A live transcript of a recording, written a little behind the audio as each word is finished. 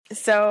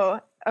So,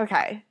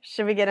 okay,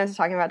 should we get into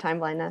talking about time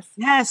blindness?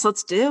 Yes,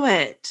 let's do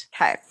it.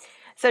 Okay.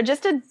 So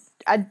just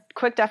a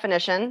quick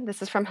definition.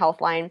 This is from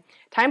Healthline.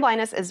 Time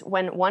blindness is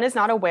when one is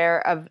not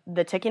aware of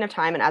the ticking of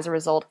time, and as a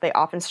result, they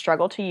often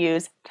struggle to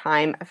use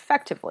time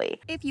effectively.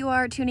 If you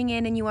are tuning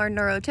in and you are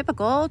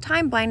neurotypical,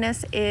 time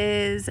blindness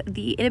is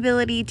the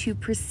inability to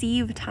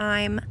perceive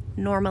time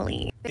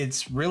normally.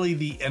 It's really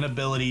the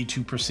inability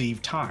to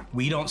perceive time.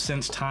 We don't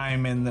sense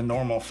time in the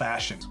normal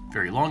fashion.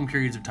 Very long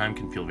periods of time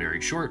can feel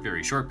very short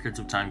periods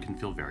of time can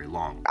feel very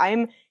long.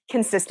 I'm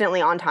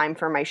consistently on time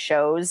for my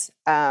shows.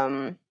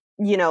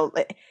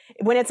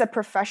 When it's a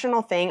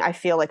professional thing, I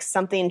feel like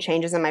something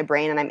changes in my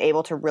brain and I'm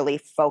able to really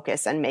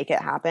focus and make it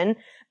happen.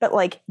 But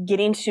like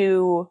getting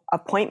to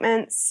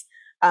appointments,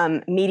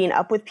 meeting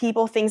up with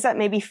people, things that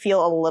maybe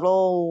feel a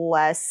little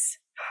less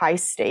high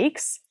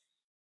stakes,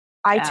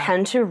 I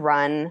tend to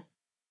run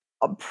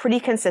pretty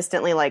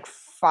consistently like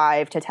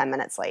 5 to 10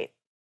 minutes late.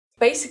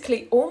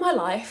 Basically, all my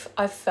life,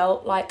 I've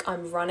felt like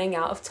I'm running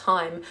out of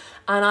time.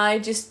 And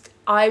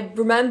I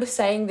remember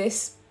saying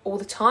this all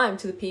the time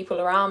to the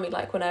people around me.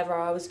 Like whenever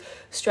I was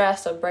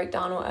stressed, I'd break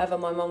down or whatever,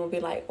 my mum would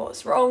be like,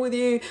 "What's wrong with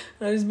you?"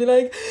 And I'd just be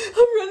like,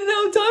 "I'm running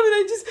out of time and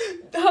I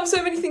just have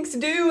so many things to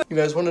do." You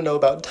guys want to know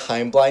about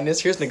time blindness?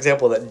 Here's an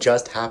example that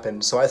just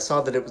happened. So I saw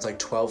that it was like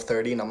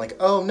 12:30 and I'm like,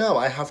 oh no,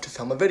 I have to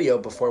film a video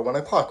before 1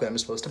 o'clock when I'm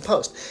supposed to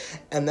post.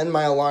 And then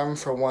my alarm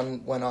for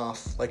 1 went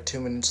off like 2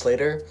 minutes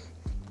later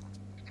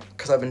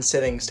because I've been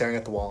sitting staring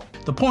at the wall.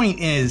 The point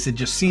is, it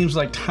just seems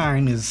like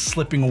time is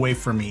slipping away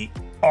from me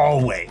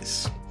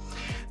always.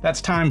 That's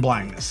time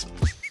blindness.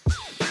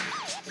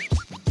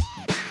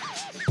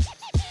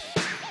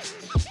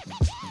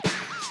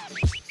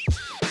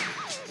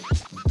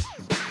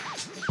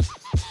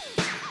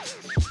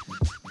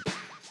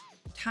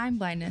 Time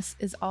blindness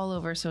is all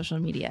over social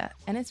media,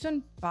 and it's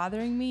been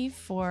bothering me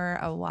for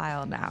a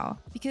while now,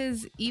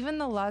 because even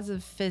the laws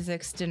of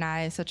physics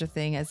deny such a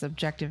thing as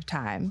objective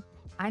time.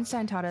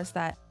 Einstein taught us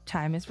that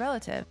time is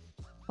relative.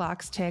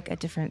 Clocks tick at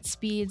different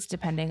speeds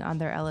depending on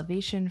their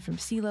elevation from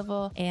sea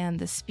level and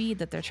the speed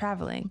that they're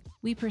traveling.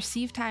 We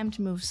perceive time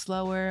to move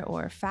slower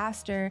or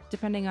faster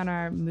depending on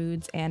our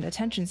moods and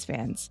attention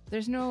spans.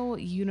 There's no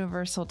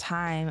universal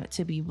time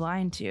to be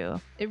blind to.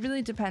 It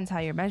really depends how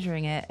you're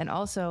measuring it and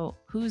also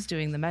who's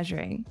doing the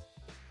measuring.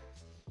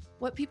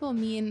 What people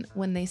mean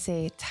when they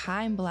say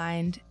time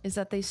blind is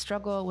that they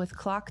struggle with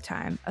clock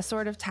time, a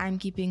sort of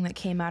timekeeping that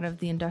came out of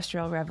the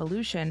Industrial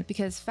Revolution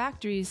because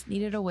factories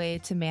needed a way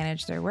to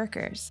manage their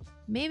workers.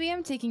 Maybe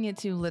I'm taking it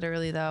too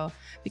literally though,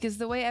 because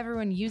the way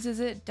everyone uses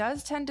it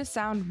does tend to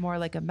sound more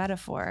like a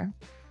metaphor.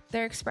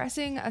 They're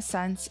expressing a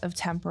sense of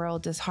temporal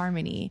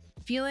disharmony,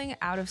 feeling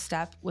out of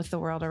step with the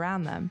world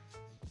around them.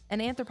 An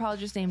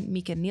anthropologist named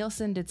Mika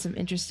Nielsen did some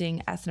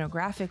interesting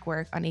ethnographic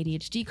work on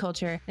ADHD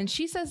culture, and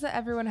she says that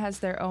everyone has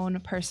their own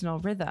personal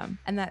rhythm,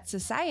 and that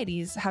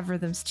societies have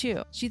rhythms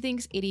too. She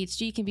thinks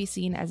ADHD can be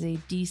seen as a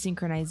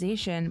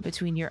desynchronization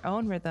between your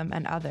own rhythm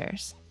and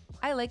others.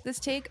 I like this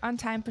take on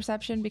time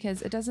perception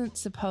because it doesn't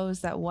suppose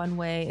that one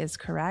way is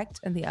correct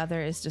and the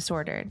other is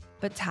disordered.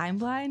 But time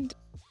blind?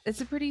 It's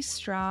a pretty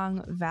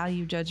strong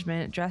value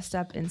judgment dressed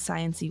up in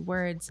sciencey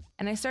words,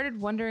 and I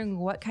started wondering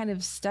what kind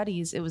of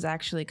studies it was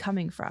actually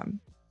coming from.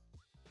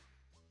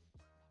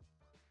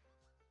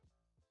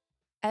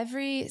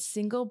 Every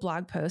single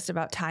blog post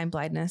about time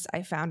blindness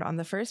I found on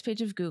the first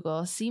page of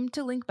Google seemed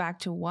to link back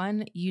to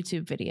one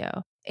YouTube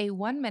video, a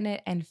 1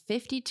 minute and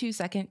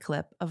 52-second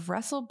clip of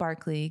Russell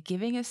Barkley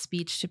giving a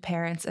speech to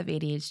parents of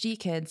ADHD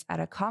kids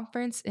at a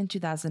conference in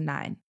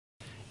 2009.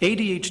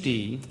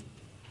 ADHD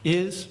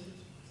is,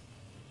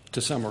 to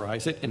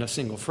summarize it in a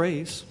single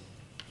phrase,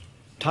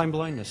 time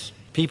blindness.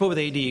 People with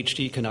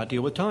ADHD cannot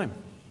deal with time.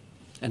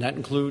 And that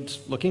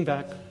includes looking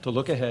back, to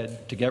look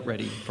ahead, to get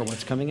ready for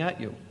what's coming at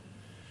you.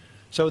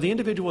 So the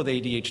individual with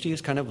ADHD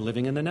is kind of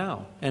living in the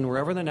now. And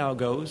wherever the now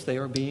goes, they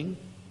are being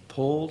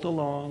pulled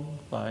along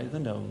by the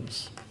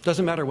nose.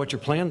 Doesn't matter what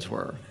your plans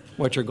were,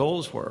 what your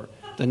goals were.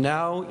 The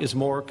now is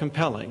more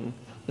compelling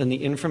than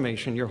the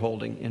information you're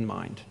holding in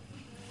mind.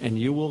 And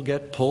you will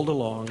get pulled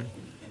along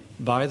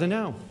by the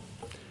now.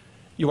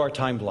 You are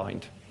time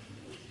blind.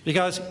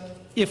 Because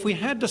if we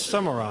had to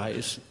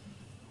summarize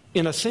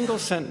in a single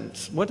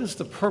sentence, what is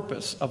the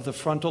purpose of the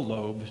frontal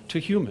lobe to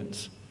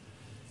humans?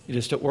 It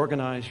is to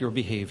organize your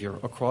behavior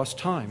across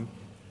time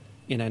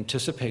in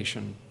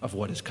anticipation of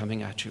what is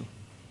coming at you,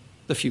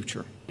 the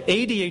future.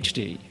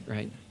 ADHD,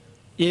 right,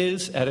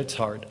 is at its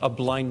heart a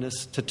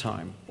blindness to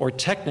time, or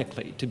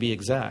technically, to be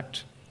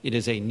exact, it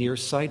is a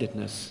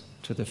nearsightedness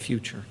to the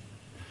future.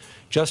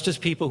 Just as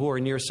people who are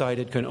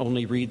nearsighted can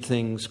only read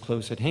things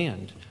close at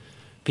hand,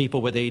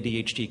 people with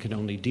ADHD can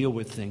only deal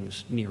with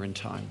things near in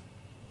time.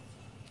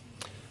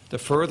 The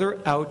further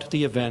out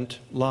the event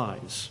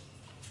lies,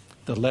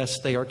 the less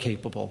they are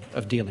capable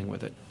of dealing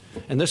with it.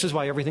 And this is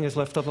why everything is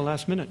left to the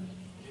last minute,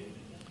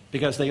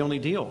 because they only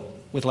deal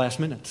with last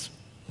minutes.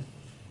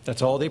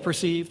 That's all they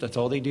perceive, that's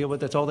all they deal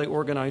with, that's all they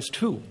organize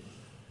to.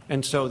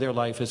 And so their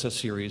life is a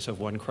series of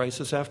one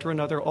crisis after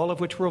another, all of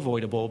which were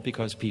avoidable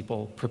because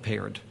people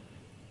prepared.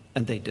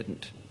 And they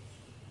didn't.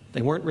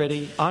 They weren't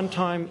ready on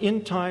time,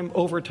 in time,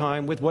 over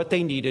time, with what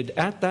they needed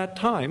at that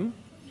time.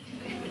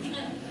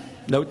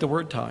 Note the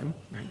word time.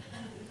 Right?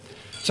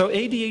 So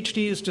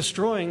ADHD is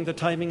destroying the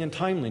timing and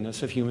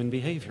timeliness of human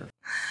behavior.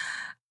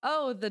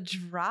 Oh, the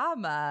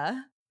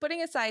drama.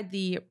 Putting aside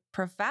the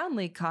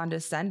profoundly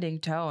condescending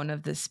tone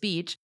of the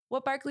speech,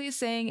 what Barkley is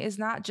saying is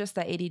not just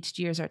that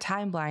ADHDers are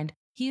time blind,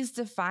 he's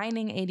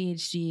defining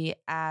ADHD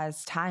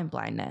as time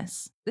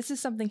blindness. This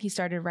is something he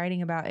started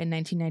writing about in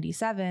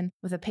 1997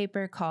 with a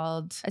paper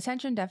called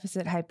Attention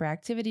Deficit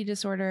Hyperactivity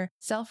Disorder,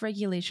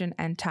 Self-Regulation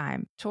and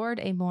Time, Toward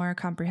a More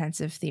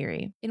Comprehensive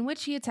Theory, in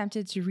which he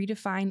attempted to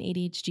redefine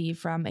ADHD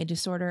from a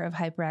disorder of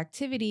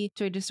hyperactivity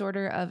to a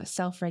disorder of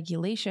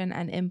self-regulation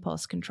and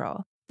impulse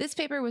control. This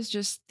paper was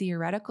just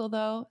theoretical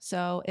though,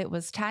 so it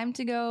was time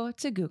to go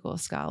to Google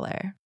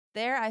Scholar.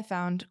 There I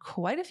found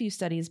quite a few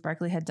studies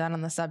Barkley had done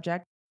on the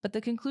subject, but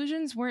the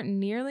conclusions weren't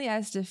nearly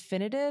as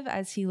definitive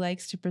as he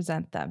likes to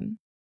present them.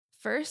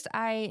 First,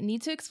 I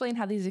need to explain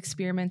how these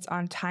experiments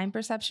on time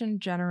perception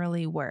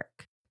generally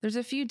work. There's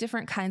a few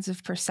different kinds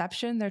of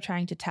perception they're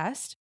trying to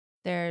test.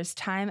 There's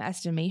time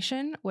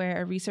estimation,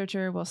 where a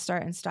researcher will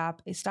start and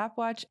stop a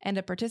stopwatch, and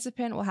a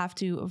participant will have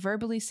to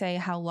verbally say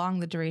how long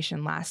the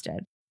duration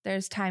lasted.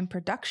 There's time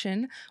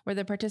production, where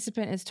the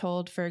participant is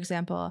told, for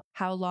example,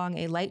 how long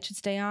a light should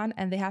stay on,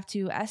 and they have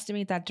to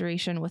estimate that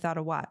duration without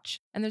a watch.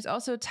 And there's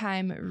also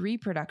time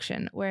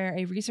reproduction, where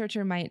a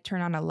researcher might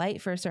turn on a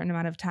light for a certain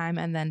amount of time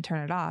and then turn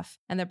it off,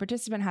 and the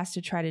participant has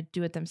to try to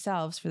do it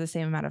themselves for the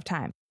same amount of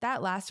time.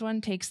 That last one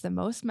takes the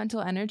most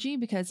mental energy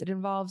because it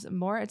involves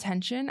more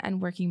attention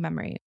and working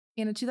memory.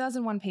 In a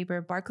 2001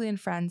 paper, Barkley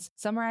and friends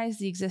summarized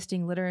the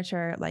existing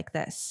literature like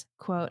this,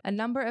 quote, "A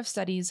number of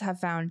studies have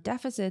found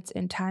deficits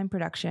in time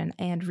production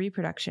and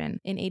reproduction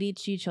in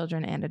ADHD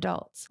children and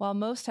adults, while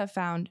most have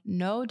found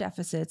no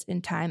deficits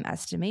in time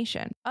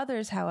estimation.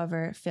 Others,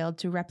 however, failed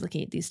to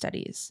replicate these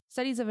studies.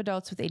 Studies of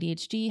adults with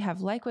ADHD have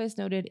likewise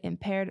noted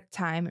impaired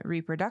time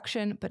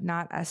reproduction, but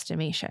not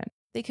estimation."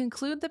 They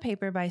conclude the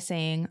paper by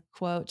saying,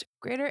 quote,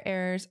 "Greater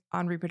errors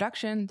on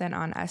reproduction than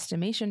on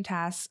estimation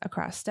tasks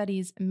across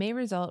studies may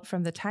result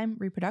from the time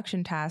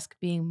reproduction task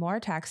being more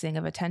taxing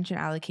of attention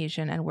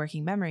allocation and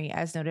working memory,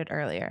 as noted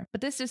earlier. But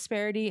this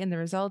disparity in the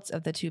results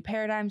of the two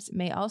paradigms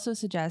may also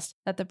suggest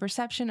that the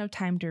perception of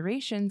time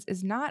durations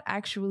is not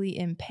actually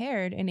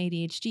impaired in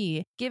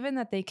ADHD, given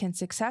that they can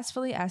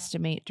successfully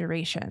estimate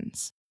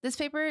durations." This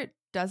paper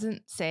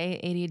doesn't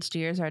say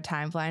ADHDers are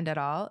time blind at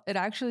all. It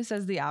actually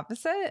says the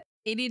opposite.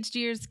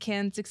 ADHDers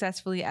can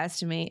successfully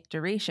estimate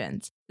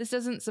durations. This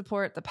doesn't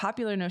support the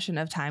popular notion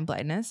of time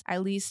blindness,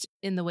 at least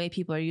in the way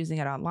people are using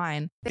it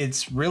online.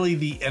 It's really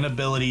the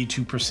inability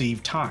to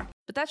perceive time.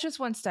 But that's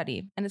just one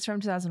study, and it's from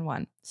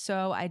 2001.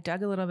 So I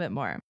dug a little bit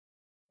more.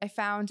 I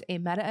found a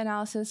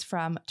meta-analysis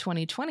from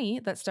 2020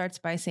 that starts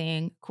by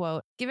saying,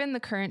 quote, "Given the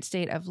current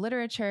state of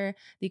literature,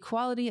 the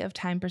quality of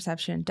time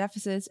perception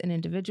deficits in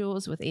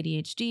individuals with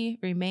ADHD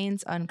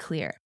remains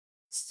unclear."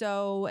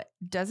 So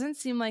doesn't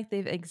seem like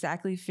they've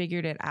exactly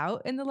figured it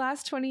out in the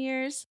last 20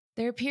 years.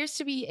 There appears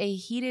to be a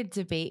heated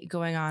debate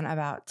going on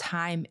about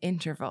time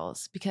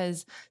intervals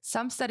because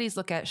some studies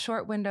look at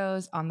short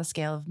windows on the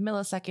scale of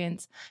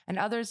milliseconds and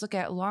others look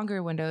at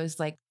longer windows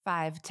like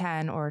 5,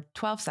 10, or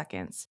 12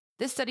 seconds.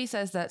 This study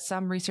says that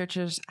some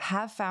researchers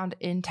have found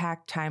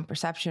intact time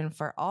perception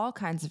for all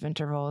kinds of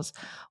intervals,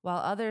 while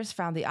others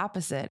found the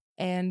opposite.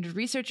 And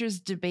researchers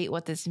debate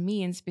what this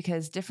means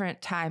because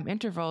different time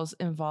intervals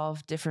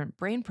involve different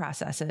brain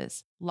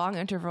processes. Long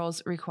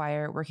intervals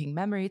require working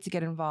memory to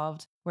get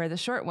involved, where the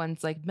short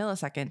ones, like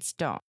milliseconds,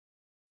 don't.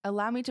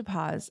 Allow me to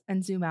pause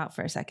and zoom out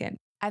for a second.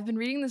 I've been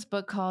reading this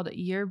book called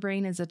Your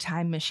Brain is a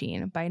Time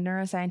Machine by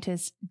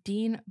neuroscientist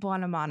Dean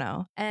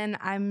Buonamano, and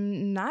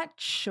I'm not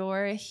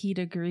sure he'd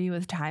agree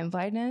with time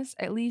blindness,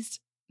 at least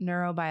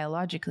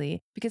neurobiologically,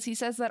 because he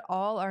says that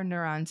all our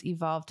neurons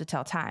evolved to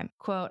tell time.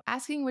 Quote,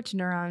 "Asking which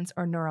neurons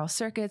or neural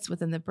circuits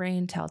within the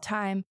brain tell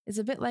time is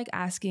a bit like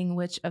asking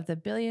which of the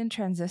billion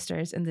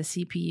transistors in the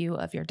CPU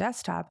of your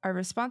desktop are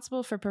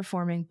responsible for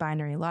performing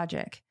binary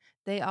logic.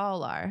 They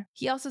all are."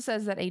 He also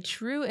says that a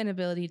true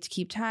inability to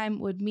keep time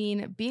would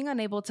mean being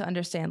unable to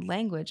understand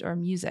language or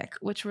music,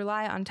 which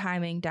rely on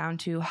timing down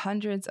to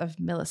hundreds of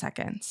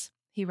milliseconds.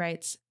 He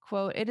writes,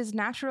 quote, "It is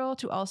natural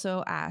to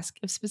also ask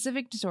if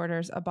specific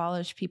disorders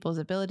abolish people's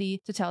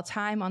ability to tell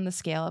time on the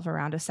scale of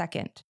around a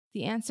second.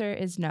 The answer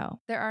is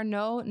no. There are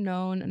no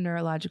known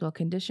neurological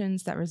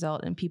conditions that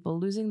result in people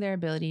losing their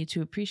ability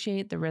to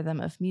appreciate the rhythm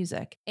of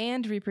music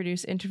and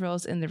reproduce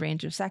intervals in the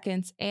range of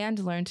seconds and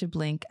learn to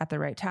blink at the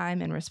right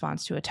time in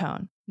response to a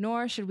tone.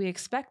 Nor should we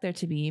expect there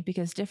to be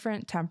because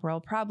different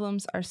temporal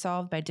problems are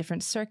solved by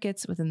different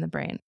circuits within the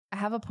brain." I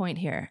have a point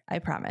here, I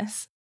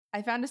promise.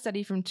 I found a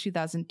study from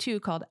 2002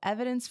 called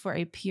Evidence for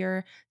a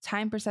Pure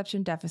Time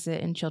Perception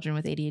Deficit in Children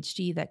with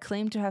ADHD that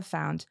claimed to have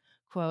found,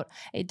 quote,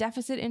 "a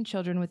deficit in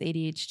children with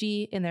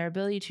ADHD in their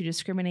ability to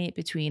discriminate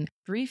between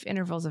brief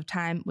intervals of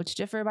time which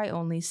differ by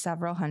only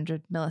several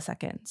hundred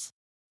milliseconds."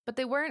 But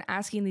they weren't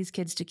asking these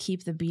kids to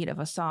keep the beat of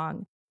a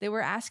song. They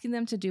were asking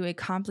them to do a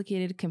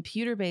complicated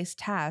computer-based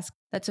task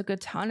that took a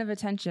ton of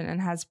attention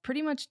and has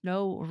pretty much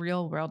no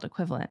real-world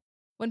equivalent.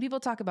 When people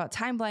talk about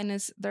time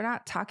blindness, they're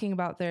not talking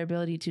about their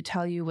ability to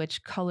tell you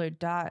which colored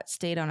dot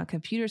stayed on a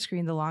computer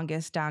screen the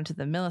longest down to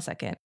the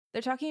millisecond.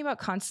 They're talking about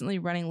constantly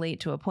running late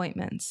to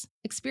appointments.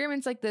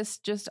 Experiments like this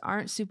just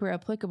aren't super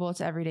applicable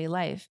to everyday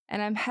life,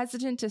 and I'm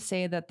hesitant to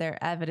say that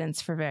they're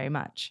evidence for very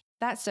much.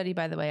 That study,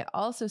 by the way,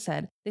 also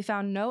said they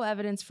found no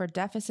evidence for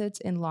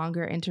deficits in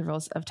longer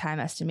intervals of time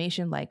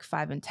estimation like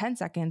 5 and 10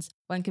 seconds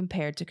when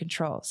compared to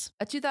controls.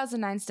 A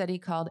 2009 study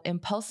called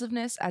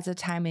Impulsiveness as a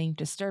Timing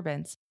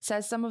Disturbance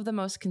says some of the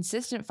most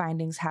consistent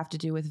findings have to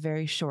do with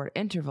very short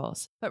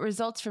intervals, but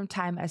results from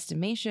time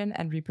estimation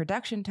and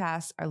reproduction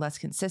tasks are less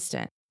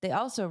consistent. They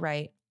also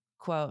write,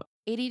 quote,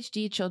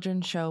 ADHD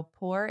children show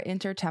poor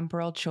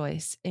intertemporal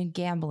choice in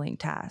gambling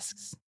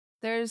tasks.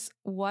 There's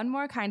one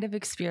more kind of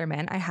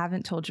experiment I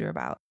haven't told you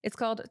about. It's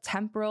called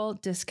temporal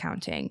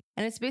discounting,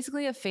 and it's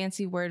basically a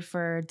fancy word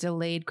for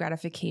delayed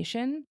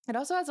gratification. It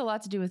also has a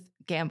lot to do with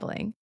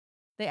gambling.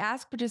 They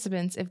ask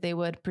participants if they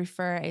would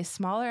prefer a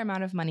smaller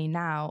amount of money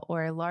now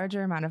or a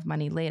larger amount of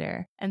money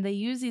later, and they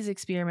use these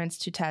experiments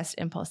to test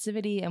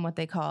impulsivity and what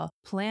they call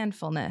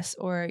planfulness,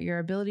 or your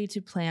ability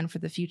to plan for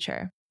the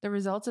future. The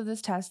results of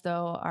this test,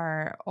 though,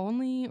 are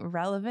only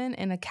relevant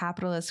in a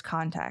capitalist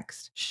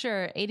context.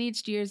 Sure,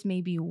 ADHDers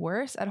may be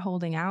worse at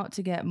holding out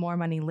to get more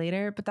money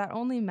later, but that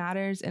only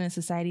matters in a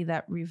society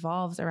that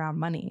revolves around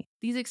money.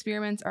 These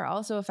experiments are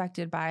also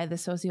affected by the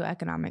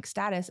socioeconomic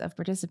status of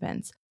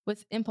participants,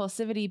 with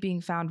impulsivity being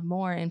found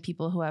more in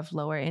people who have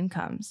lower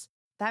incomes.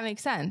 That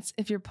makes sense.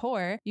 If you're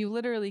poor, you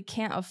literally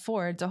can't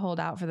afford to hold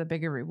out for the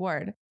bigger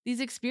reward. These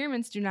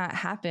experiments do not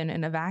happen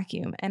in a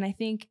vacuum, and I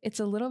think it's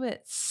a little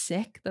bit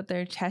sick that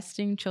they're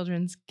testing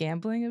children's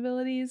gambling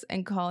abilities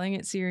and calling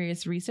it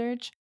serious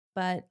research,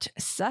 but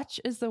such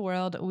is the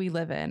world we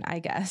live in, I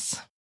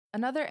guess.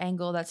 Another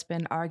angle that's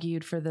been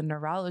argued for the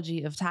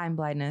neurology of time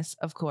blindness,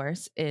 of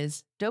course,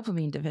 is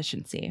dopamine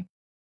deficiency.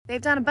 They've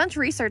done a bunch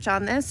of research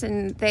on this,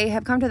 and they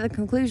have come to the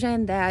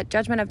conclusion that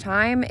judgment of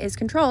time is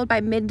controlled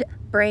by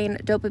midbrain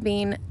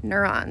dopamine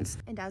neurons.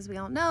 And as we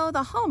all know,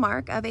 the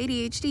hallmark of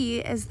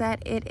ADHD is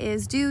that it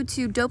is due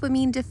to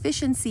dopamine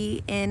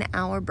deficiency in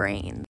our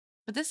brain.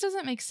 But this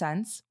doesn't make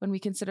sense when we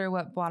consider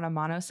what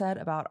Buonamano said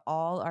about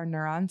all our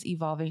neurons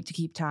evolving to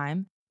keep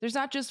time. There's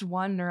not just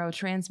one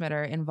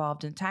neurotransmitter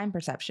involved in time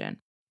perception.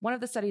 One of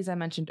the studies I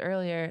mentioned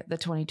earlier, the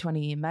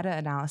 2020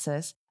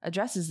 meta-analysis,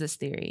 addresses this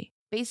theory.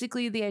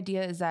 Basically, the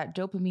idea is that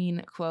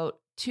dopamine, quote,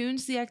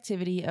 tunes the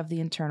activity of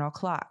the internal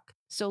clock.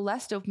 So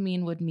less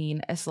dopamine would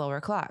mean a slower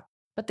clock.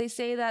 But they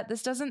say that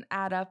this doesn't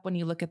add up when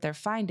you look at their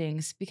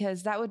findings,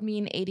 because that would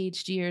mean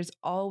ADHDers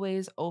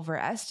always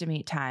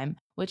overestimate time,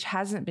 which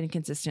hasn't been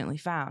consistently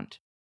found.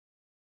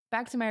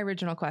 Back to my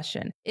original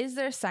question, is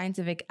there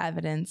scientific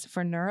evidence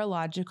for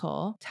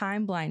neurological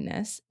time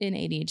blindness in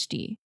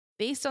ADHD?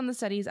 Based on the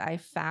studies I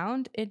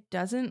found, it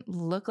doesn't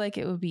look like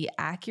it would be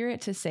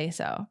accurate to say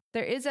so.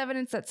 There is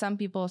evidence that some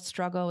people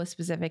struggle with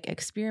specific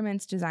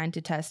experiments designed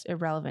to test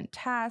irrelevant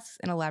tasks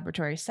in a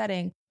laboratory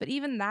setting, but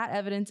even that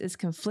evidence is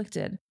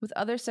conflicted, with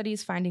other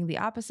studies finding the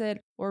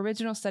opposite or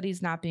original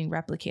studies not being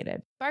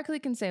replicated. Barkley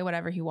can say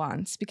whatever he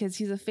wants because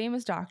he's a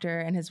famous doctor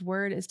and his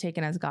word is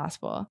taken as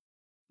gospel.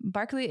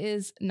 Barkley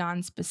is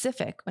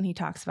non-specific when he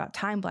talks about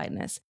time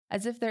blindness,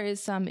 as if there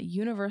is some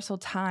universal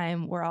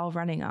time we're all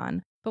running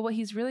on. But what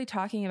he's really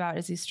talking about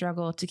is his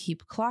struggle to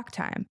keep clock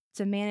time,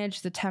 to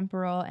manage the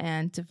temporal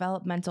and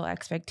developmental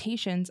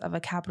expectations of a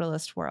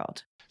capitalist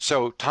world.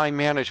 So time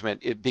management,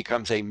 it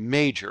becomes a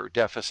major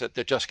deficit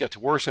that just gets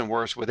worse and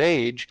worse with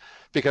age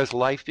because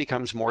life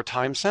becomes more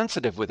time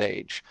sensitive with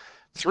age.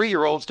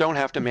 3-year-olds don't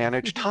have to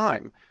manage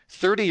time.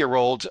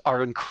 30-year-olds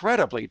are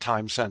incredibly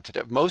time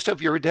sensitive. Most of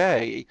your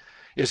day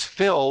is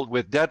filled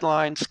with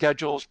deadlines,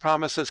 schedules,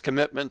 promises,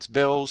 commitments,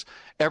 bills.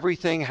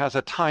 Everything has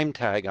a time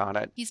tag on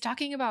it. He's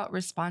talking about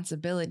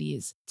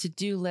responsibilities,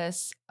 to-do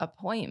lists,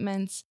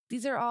 appointments.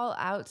 These are all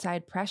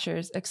outside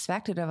pressures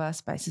expected of us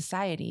by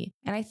society.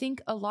 And I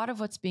think a lot of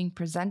what's being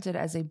presented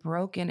as a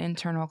broken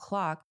internal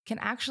clock can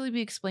actually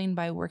be explained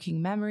by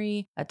working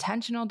memory,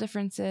 attentional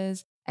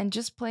differences, and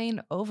just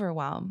plain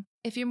overwhelm.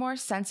 If you're more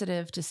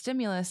sensitive to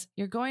stimulus,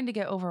 you're going to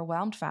get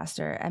overwhelmed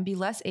faster and be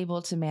less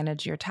able to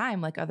manage your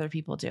time like other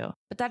people do.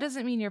 But that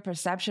doesn't mean your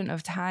perception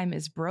of time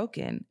is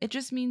broken. It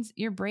just means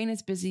your brain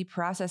is busy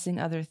processing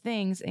other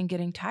things and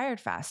getting tired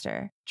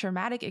faster.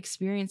 Traumatic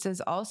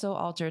experiences also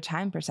alter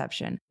time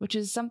perception, which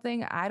is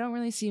something I don't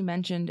really see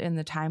mentioned in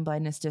the time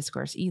blindness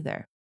discourse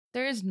either.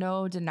 There is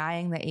no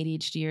denying that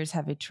ADHDers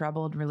have a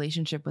troubled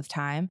relationship with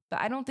time, but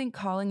I don't think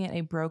calling it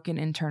a broken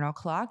internal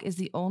clock is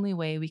the only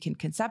way we can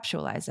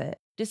conceptualize it.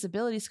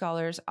 Disability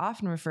scholars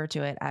often refer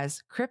to it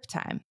as crip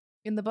time.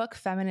 In the book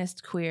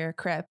Feminist Queer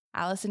Crip,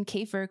 Alison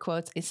Kafer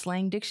quotes a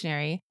slang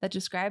dictionary that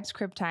describes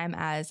crip time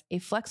as a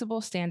flexible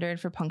standard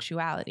for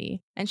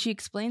punctuality, and she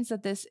explains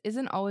that this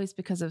isn't always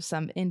because of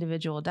some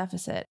individual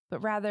deficit,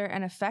 but rather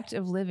an effect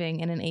of living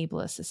in an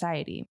ableist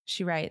society.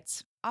 She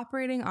writes,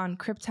 Operating on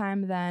crypt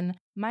time, then,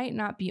 might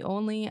not be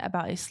only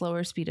about a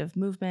slower speed of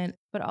movement,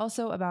 but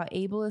also about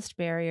ableist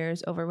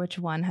barriers over which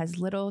one has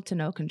little to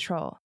no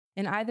control.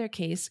 In either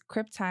case,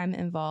 crypt time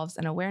involves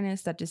an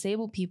awareness that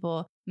disabled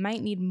people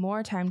might need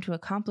more time to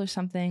accomplish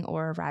something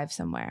or arrive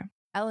somewhere.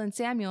 Ellen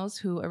Samuels,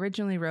 who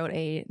originally wrote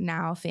a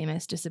now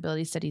famous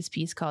disability studies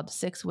piece called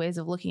 6 Ways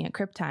of Looking at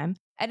Crypt Time,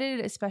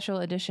 edited a special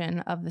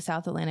edition of the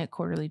South Atlantic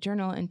Quarterly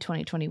Journal in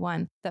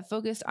 2021 that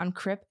focused on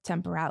crypt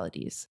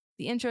temporalities.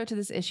 The intro to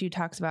this issue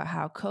talks about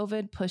how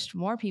COVID pushed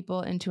more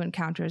people into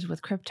encounters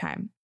with crypt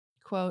time.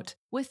 Quote,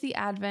 with the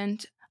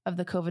advent of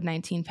the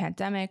COVID-19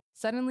 pandemic,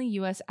 suddenly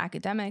U.S.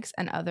 academics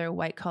and other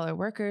white-collar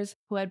workers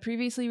who had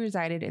previously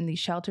resided in the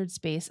sheltered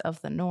space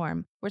of the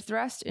norm were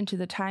thrust into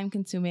the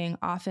time-consuming,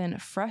 often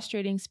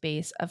frustrating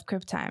space of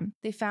crypt time.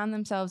 They found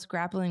themselves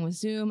grappling with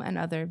Zoom and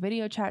other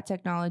video chat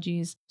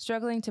technologies,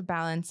 struggling to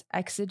balance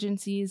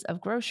exigencies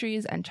of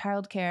groceries and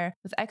childcare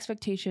with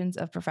expectations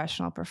of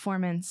professional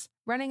performance,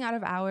 running out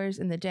of hours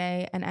in the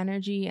day and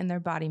energy in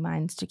their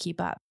body-minds to keep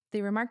up.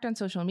 They remarked on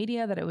social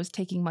media that it was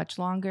taking much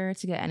longer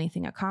to get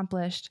anything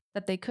accomplished,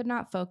 that they could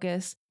not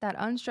focus, that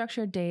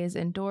unstructured days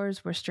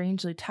indoors were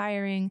strangely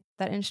tiring,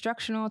 that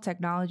instructional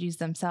technologies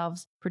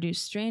themselves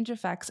produced strange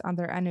effects on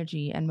their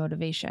energy and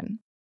motivation.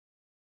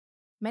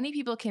 Many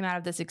people came out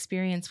of this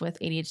experience with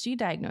ADHD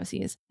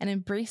diagnoses and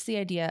embraced the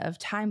idea of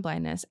time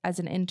blindness as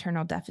an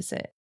internal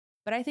deficit.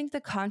 But I think the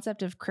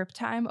concept of crypt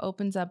time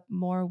opens up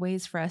more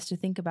ways for us to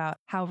think about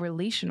how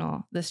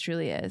relational this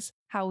truly is,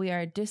 how we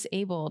are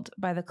disabled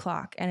by the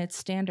clock and its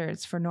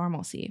standards for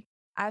normalcy.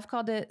 I've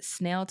called it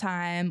snail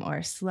time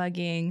or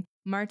slugging.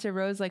 Marta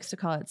Rose likes to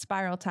call it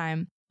spiral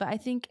time. But I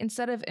think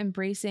instead of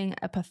embracing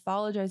a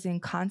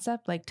pathologizing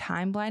concept like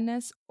time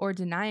blindness or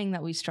denying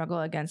that we struggle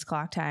against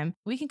clock time,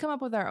 we can come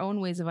up with our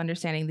own ways of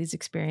understanding these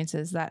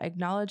experiences that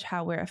acknowledge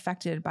how we're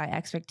affected by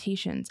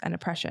expectations and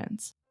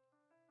oppressions.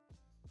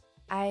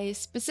 I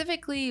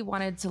specifically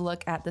wanted to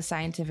look at the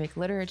scientific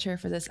literature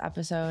for this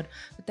episode,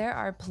 but there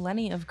are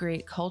plenty of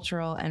great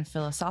cultural and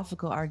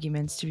philosophical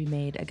arguments to be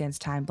made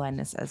against time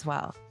blindness as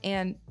well.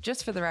 And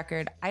just for the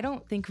record, I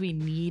don't think we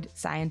need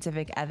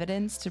scientific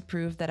evidence to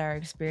prove that our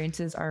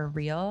experiences are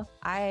real.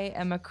 I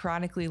am a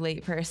chronically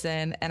late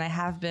person, and I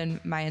have been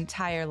my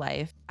entire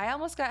life. I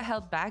almost got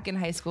held back in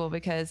high school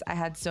because I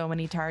had so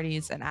many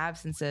tardies and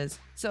absences,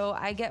 so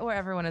I get where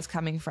everyone is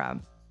coming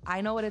from.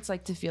 I know what it's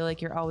like to feel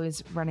like you're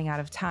always running out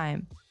of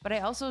time, but I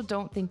also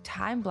don't think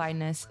time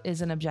blindness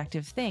is an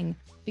objective thing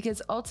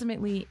because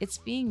ultimately it's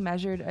being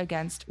measured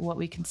against what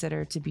we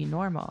consider to be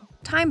normal.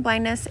 Time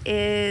blindness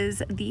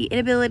is the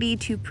inability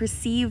to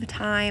perceive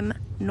time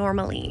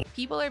normally.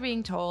 People are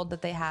being told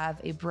that they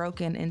have a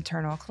broken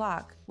internal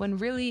clock, when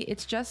really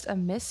it's just a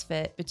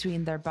misfit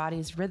between their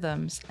body's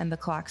rhythms and the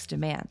clock's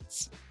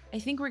demands. I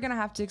think we're going to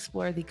have to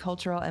explore the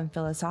cultural and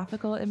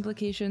philosophical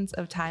implications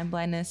of time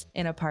blindness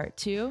in a part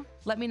 2.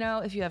 Let me know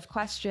if you have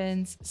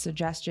questions,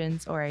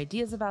 suggestions, or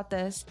ideas about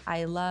this.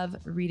 I love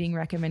reading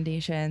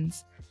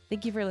recommendations.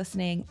 Thank you for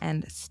listening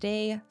and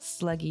stay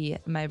sluggy,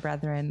 my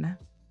brethren.